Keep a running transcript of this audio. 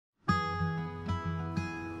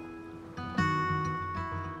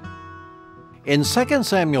In 2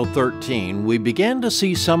 Samuel 13, we began to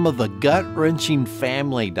see some of the gut-wrenching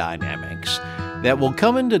family dynamics that will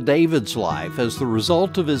come into David's life as the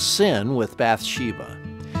result of his sin with Bathsheba.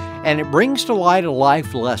 And it brings to light a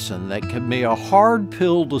life lesson that can be a hard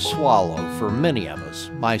pill to swallow for many of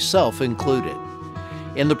us, myself included.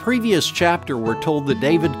 In the previous chapter, we're told that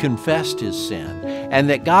David confessed his sin and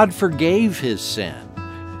that God forgave his sin.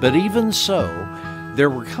 But even so, there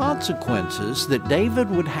were consequences that David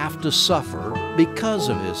would have to suffer because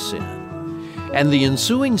of his sin. And the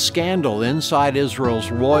ensuing scandal inside Israel's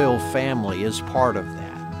royal family is part of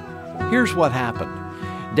that. Here's what happened.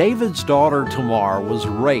 David's daughter Tamar was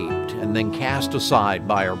raped and then cast aside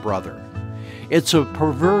by her brother. It's a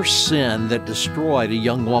perverse sin that destroyed a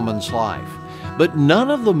young woman's life. But none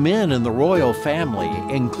of the men in the royal family,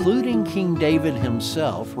 including King David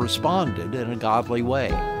himself, responded in a godly way.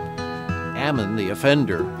 Ammon, the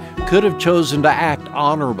offender, could have chosen to act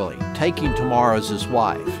honorably, taking Tamar as his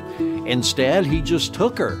wife. Instead, he just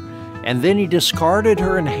took her, and then he discarded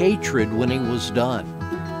her in hatred when he was done.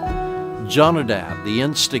 Jonadab, the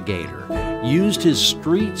instigator, used his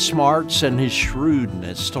street smarts and his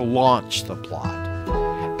shrewdness to launch the plot.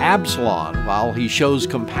 Absalom, while he shows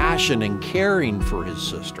compassion and caring for his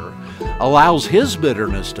sister, allows his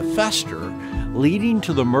bitterness to fester, leading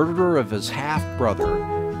to the murder of his half-brother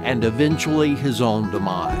and eventually his own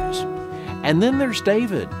demise. And then there's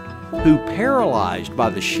David, who, paralyzed by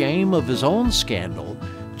the shame of his own scandal,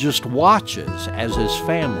 just watches as his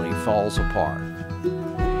family falls apart.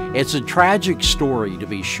 It's a tragic story, to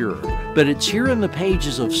be sure, but it's here in the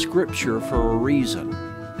pages of Scripture for a reason.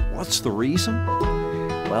 What's the reason?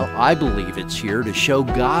 Well, I believe it's here to show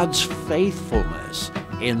God's faithfulness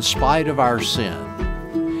in spite of our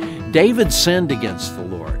sin. David sinned against the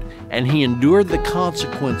Lord, and he endured the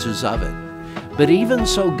consequences of it. But even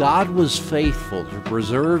so, God was faithful to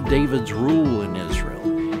preserve David's rule in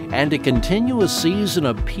Israel and to continue a season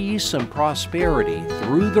of peace and prosperity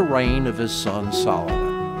through the reign of his son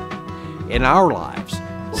Solomon. In our lives,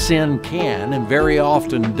 sin can and very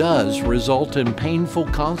often does result in painful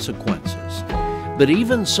consequences. But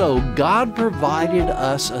even so, God provided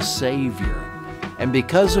us a Savior, and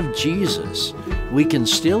because of Jesus, we can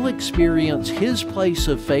still experience His place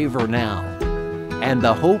of favor now and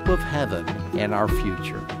the hope of heaven in our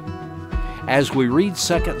future. As we read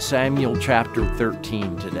 2 Samuel chapter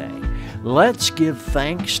 13 today, let's give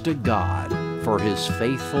thanks to God for His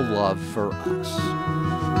faithful love for us.